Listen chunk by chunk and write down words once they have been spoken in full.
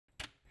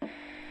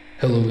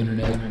Hello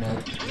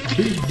Internet,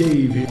 Big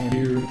Dave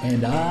here,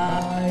 and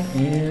I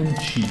am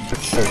cheap.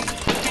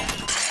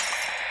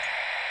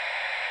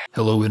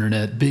 Hello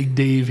Internet, Big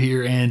Dave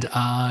here, and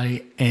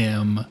I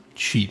am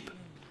cheap.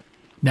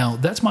 Now,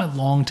 that's my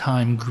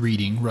long-time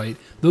greeting, right?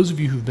 Those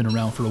of you who've been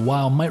around for a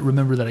while might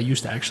remember that I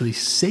used to actually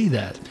say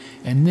that,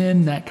 and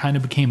then that kind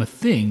of became a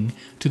thing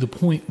to the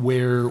point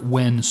where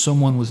when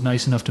someone was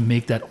nice enough to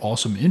make that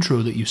awesome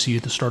intro that you see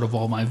at the start of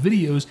all my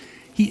videos,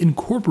 he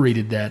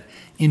incorporated that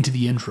into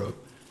the intro.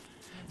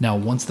 Now,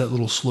 once that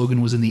little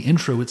slogan was in the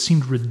intro, it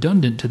seemed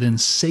redundant to then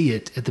say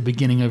it at the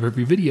beginning of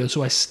every video,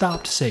 so I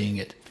stopped saying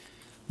it.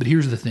 But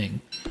here's the thing.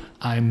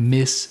 I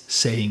miss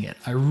saying it.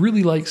 I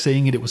really like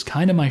saying it. It was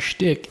kind of my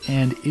shtick,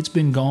 and it's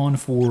been gone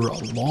for a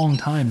long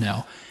time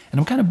now, and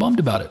I'm kind of bummed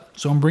about it,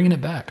 so I'm bringing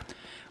it back.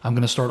 I'm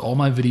going to start all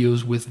my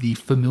videos with the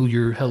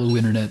familiar Hello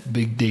Internet,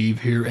 Big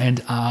Dave here,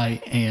 and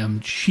I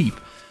am cheap,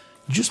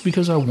 just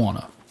because I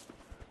wanna.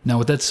 Now,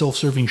 with that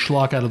self-serving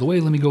schlock out of the way,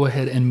 let me go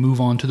ahead and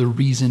move on to the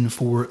reason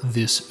for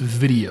this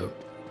video.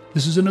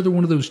 This is another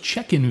one of those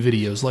check-in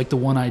videos like the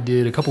one I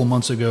did a couple of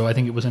months ago. I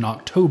think it was in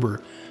October,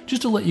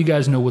 just to let you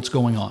guys know what's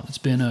going on. It's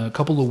been a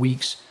couple of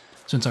weeks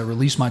since I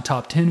released my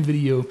top 10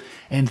 video,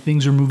 and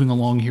things are moving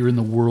along here in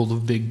the world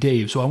of Big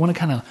Dave. So I want to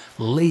kind of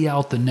lay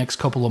out the next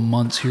couple of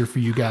months here for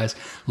you guys,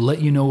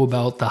 let you know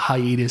about the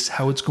hiatus,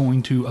 how it's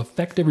going to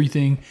affect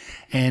everything,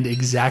 and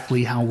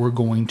exactly how we're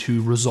going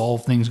to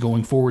resolve things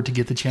going forward to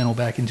get the channel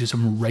back into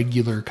some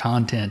regular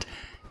content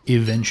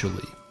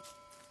eventually.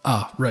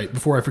 Right,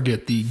 before I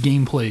forget, the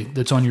gameplay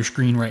that's on your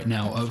screen right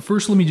now.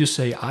 First, let me just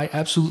say I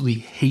absolutely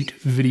hate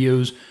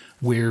videos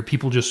where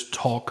people just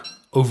talk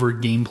over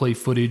gameplay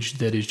footage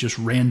that is just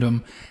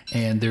random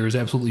and there is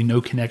absolutely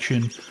no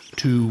connection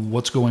to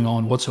what's going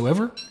on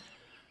whatsoever.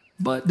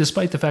 But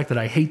despite the fact that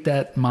I hate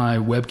that, my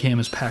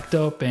webcam is packed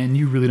up and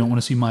you really don't want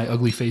to see my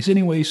ugly face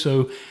anyway,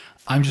 so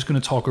I'm just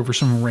going to talk over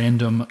some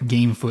random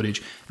game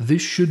footage.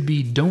 This should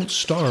be Don't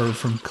Starve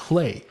from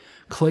Klei.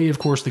 Klei, of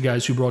course, the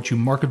guys who brought you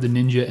Mark of the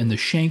Ninja and the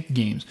Shank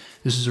games.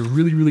 This is a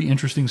really, really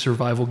interesting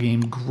survival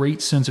game.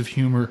 Great sense of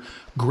humor,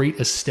 great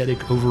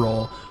aesthetic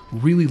overall.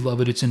 Really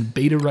love it. It's in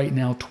beta right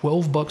now.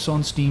 12 bucks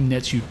on Steam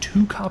nets you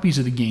 2 copies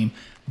of the game,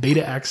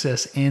 beta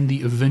access, and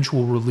the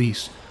eventual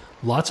release.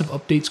 Lots of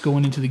updates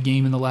going into the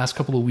game in the last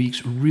couple of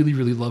weeks. Really,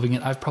 really loving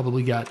it. I've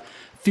probably got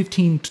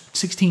 15,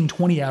 16,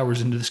 20 hours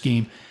into this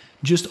game.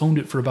 Just owned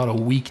it for about a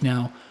week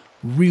now.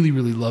 Really,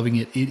 really loving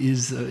it.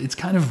 It's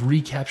kind of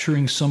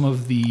recapturing some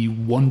of the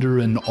wonder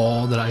and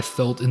awe that I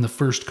felt in the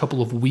first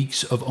couple of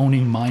weeks of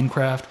owning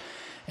Minecraft,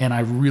 and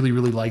I really,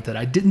 really like that.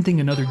 I didn't think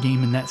another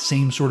game in that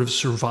same sort of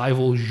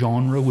survival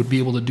genre would be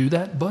able to do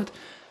that, but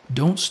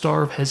Don't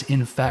Starve has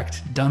in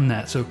fact done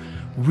that. So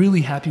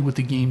really happy with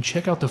the game.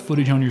 Check out the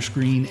footage on your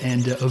screen,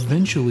 and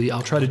eventually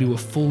I'll try to do a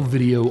full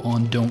video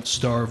on Don't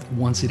Starve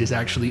once it is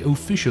actually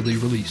officially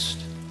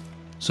released.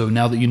 So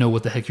now that you know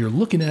what the heck you're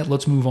looking at,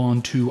 let's move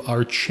on to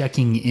our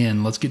checking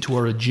in. Let's get to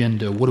our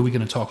agenda. What are we going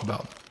to talk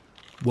about?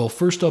 Well,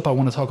 first up, I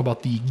want to talk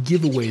about the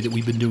giveaway that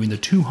we've been doing, the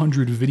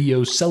 200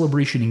 video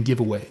celebration and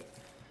giveaway.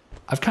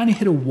 I've kind of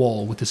hit a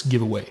wall with this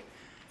giveaway.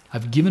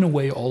 I've given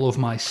away all of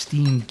my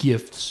Steam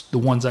gifts, the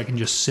ones I can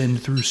just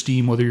send through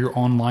Steam whether you're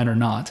online or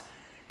not,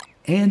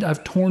 and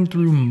I've torn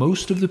through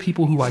most of the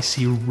people who I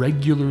see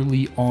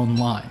regularly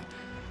online.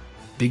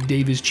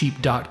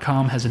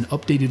 BigDaveIsCheap.com has an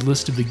updated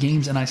list of the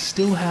games, and I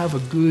still have a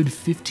good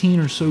 15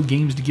 or so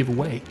games to give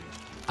away.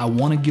 I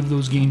want to give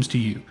those games to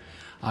you.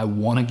 I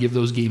want to give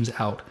those games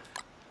out.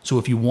 So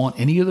if you want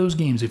any of those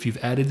games, if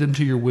you've added them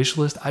to your wish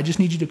list, I just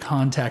need you to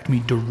contact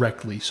me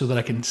directly so that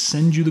I can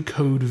send you the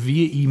code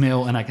via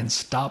email and I can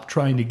stop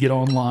trying to get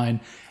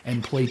online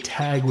and play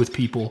tag with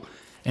people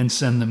and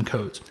send them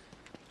codes.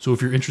 So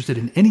if you're interested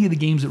in any of the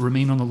games that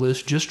remain on the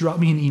list, just drop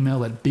me an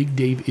email at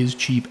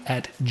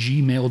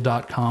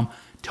bigdaveIscheap@gmail.com.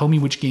 Tell me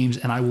which games,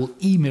 and I will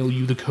email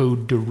you the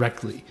code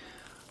directly.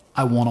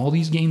 I want all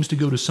these games to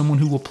go to someone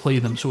who will play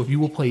them, so if you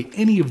will play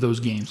any of those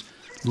games,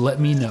 let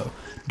me know.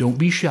 Don't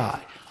be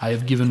shy. I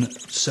have given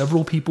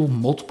several people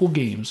multiple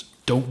games.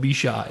 Don't be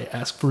shy.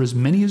 Ask for as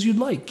many as you'd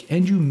like,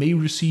 and you may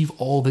receive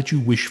all that you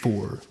wish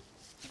for.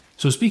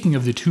 So speaking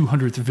of the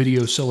 200th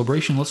video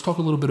celebration, let's talk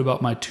a little bit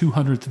about my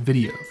 200th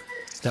video.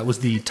 That was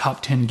the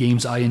top 10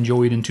 games I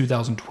enjoyed in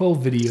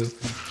 2012 video,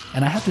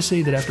 and I have to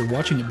say that after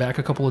watching it back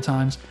a couple of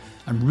times,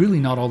 I'm really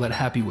not all that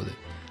happy with it.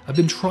 I've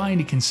been trying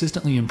to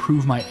consistently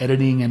improve my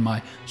editing and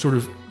my sort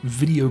of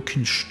video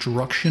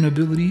construction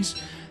abilities.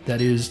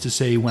 That is to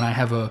say, when I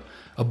have a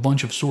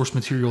bunch of source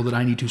material that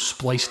I need to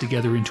splice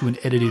together into an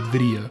edited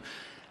video.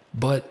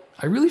 But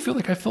I really feel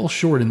like I fell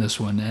short in this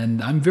one,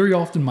 and I'm very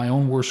often my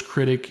own worst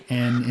critic,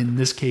 and in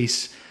this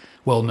case,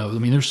 well, no, I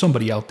mean, there's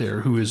somebody out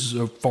there who is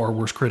a far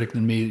worse critic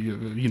than me.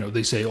 You know,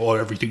 they say, oh,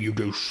 everything you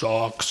do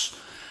sucks.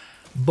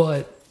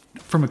 But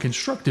from a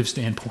constructive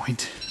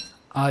standpoint,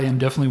 I am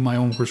definitely my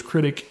own worst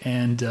critic,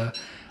 and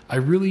I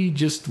really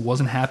just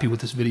wasn't happy with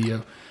this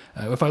video.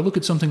 If I look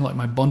at something like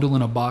my Bundle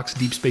in a Box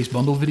Deep Space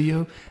Bundle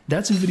video,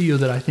 that's a video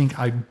that I think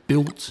I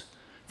built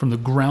from the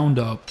ground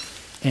up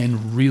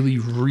and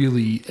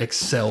really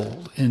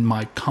excelled in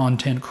my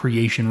content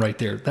creation right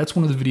there. That's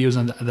one of the videos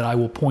that I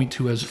will point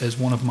to as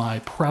one of my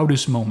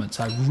proudest moments.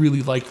 I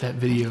really liked that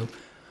video.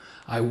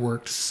 I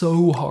worked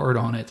so hard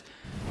on it,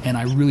 and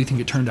I really think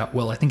it turned out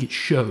well. I think it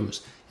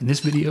shows. In this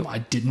video, I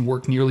didn't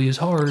work nearly as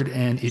hard,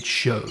 and it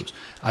shows.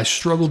 I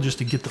struggled just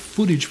to get the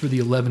footage for the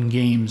 11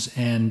 games,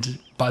 and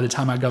by the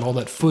time I got all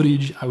that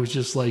footage, I was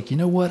just like, you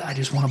know what? I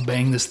just want to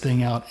bang this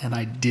thing out, and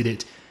I did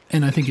it.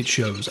 And I think it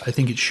shows. I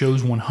think it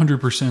shows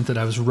 100% that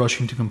I was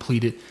rushing to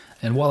complete it.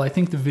 And while I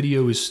think the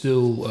video is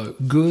still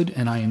good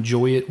and I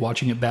enjoy it,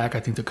 watching it back, I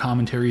think the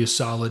commentary is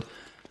solid,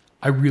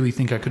 I really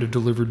think I could have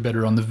delivered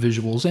better on the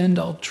visuals, and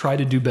I'll try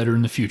to do better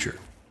in the future.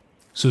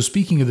 So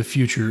speaking of the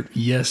future,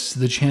 yes,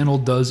 the channel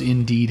does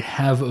indeed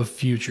have a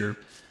future.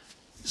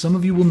 Some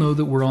of you will know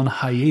that we're on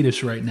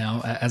hiatus right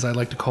now, as I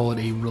like to call it,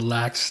 a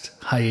relaxed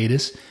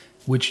hiatus,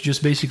 which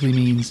just basically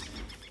means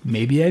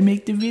maybe I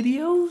make the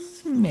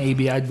videos,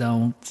 maybe I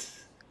don't.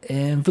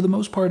 And for the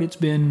most part, it's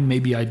been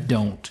maybe I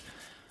don't.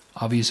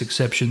 Obvious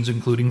exceptions,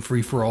 including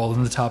Free For All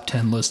in the top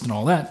 10 list and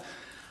all that.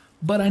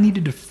 But I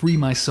needed to free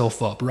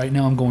myself up. Right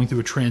now I'm going through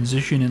a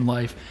transition in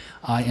life.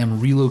 I am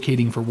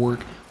relocating for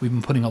work. We've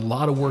been putting a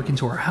lot of work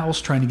into our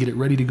house, trying to get it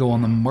ready to go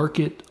on the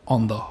market,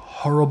 on the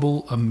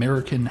horrible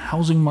American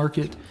housing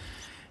market.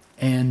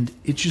 And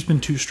it's just been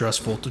too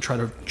stressful to try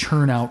to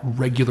churn out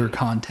regular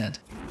content.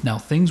 Now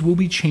things will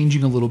be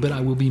changing a little bit. I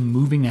will be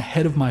moving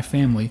ahead of my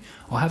family.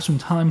 I'll have some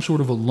time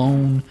sort of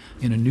alone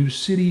in a new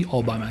city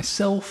all by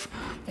myself,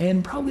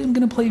 and probably I'm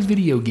going to play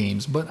video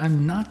games, but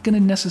I'm not going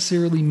to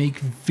necessarily make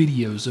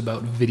videos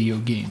about video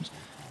games.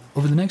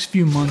 Over the next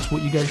few months,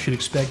 what you guys should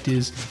expect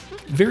is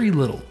very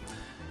little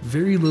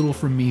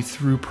from me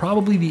through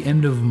probably the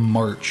end of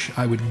March,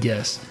 I would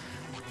guess.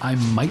 I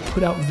might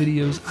put out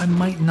videos, I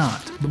might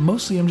not, but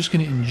mostly I'm just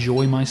going to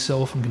enjoy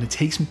myself. I'm going to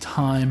take some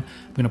time,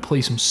 I'm going to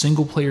play some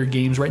single player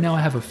games. Right now I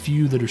have a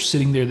few that are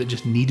sitting there that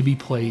just need to be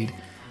played.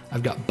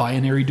 I've got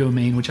Binary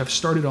Domain, which I've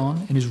started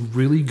on and is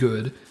really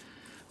good.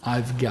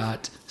 I've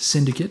got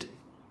Syndicate,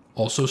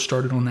 also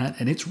started on that,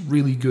 and it's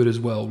really good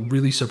as well,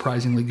 really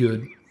surprisingly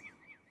good.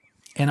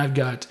 And I've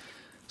got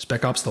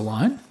Spec Ops: The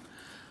Line,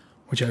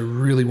 which I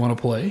really want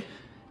to play,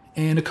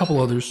 and a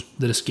couple others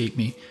that escape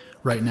me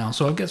right now.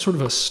 So I've got sort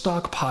of a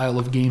stockpile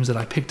of games that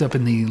I picked up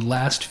in the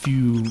last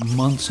few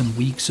months and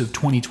weeks of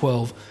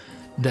 2012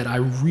 that I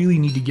really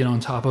need to get on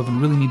top of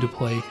and really need to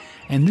play.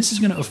 And this is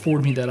going to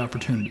afford me that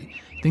opportunity.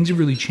 Things have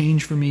really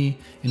changed for me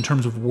in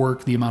terms of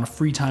work, the amount of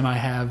free time I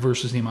have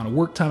versus the amount of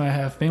work time I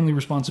have, family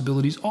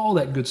responsibilities, all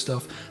that good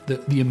stuff,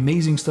 the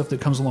amazing stuff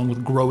that comes along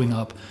with growing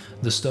up,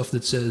 the stuff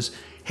that says,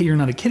 hey, you're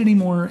not a kid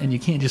anymore and you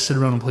can't just sit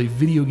around and play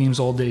video games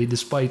all day,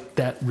 despite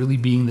that really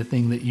being the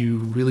thing that you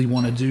really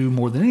want to do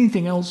more than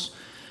anything else.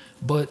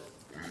 But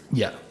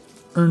yeah,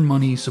 earn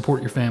money,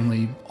 support your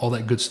family, all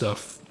that good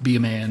stuff, be a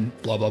man,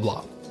 blah, blah,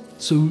 blah.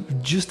 So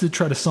just to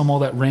try to sum all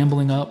that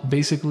rambling up,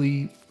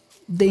 basically,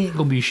 they ain't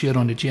gonna be shit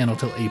on the channel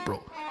till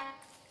April.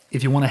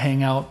 If you want to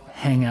hang out,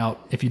 hang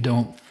out. If you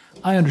don't,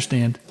 I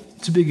understand.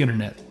 It's a big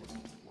internet.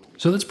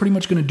 So that's pretty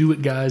much going to do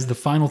it, guys. The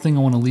final thing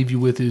I want to leave you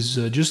with is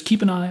just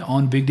keep an eye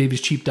on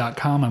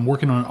BigDaveIsCheap.com. I'm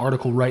working on an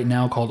article right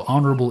now called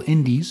Honorable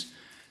Indies,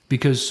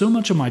 because so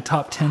much of my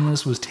top 10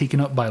 list was taken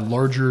up by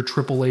larger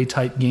AAA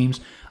type games.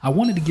 I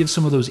wanted to give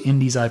some of those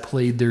indies I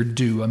played their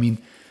due. I mean,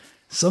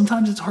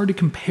 sometimes it's hard to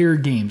compare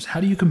games.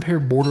 How do you compare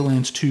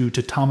Borderlands 2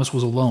 to Thomas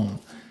Was Alone?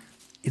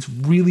 It's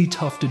really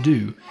tough to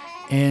do.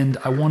 And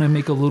I want to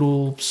make a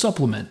little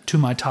supplement to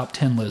my top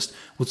 10 list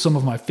with some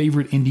of my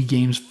favorite indie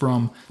games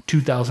from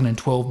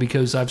 2012,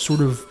 because I've sort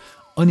of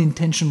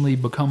unintentionally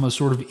become a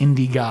sort of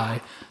indie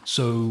guy.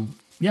 So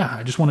yeah,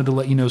 I just wanted to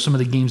let you know some of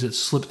the games that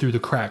slipped through the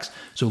cracks.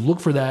 So look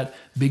for that,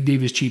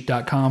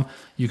 BigDaveIsCheap.com.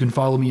 You can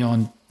follow me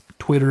on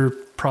Twitter,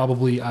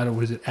 probably, I don't know,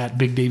 what is it, at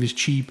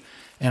BigDaveIsCheap.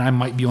 And I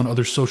might be on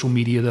other social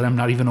media that I'm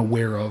not even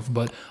aware of.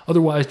 But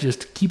otherwise,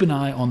 just keep an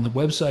eye on the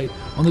website,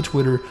 on the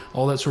Twitter,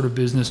 all that sort of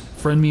business.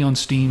 Friend me on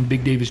Steam,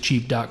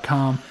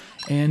 BigDaveIsCheap.com.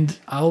 And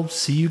I'll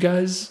see you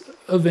guys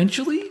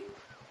eventually.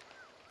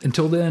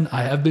 Until then,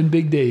 I have been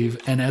Big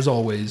Dave. And as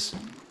always,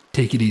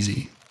 take it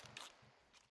easy.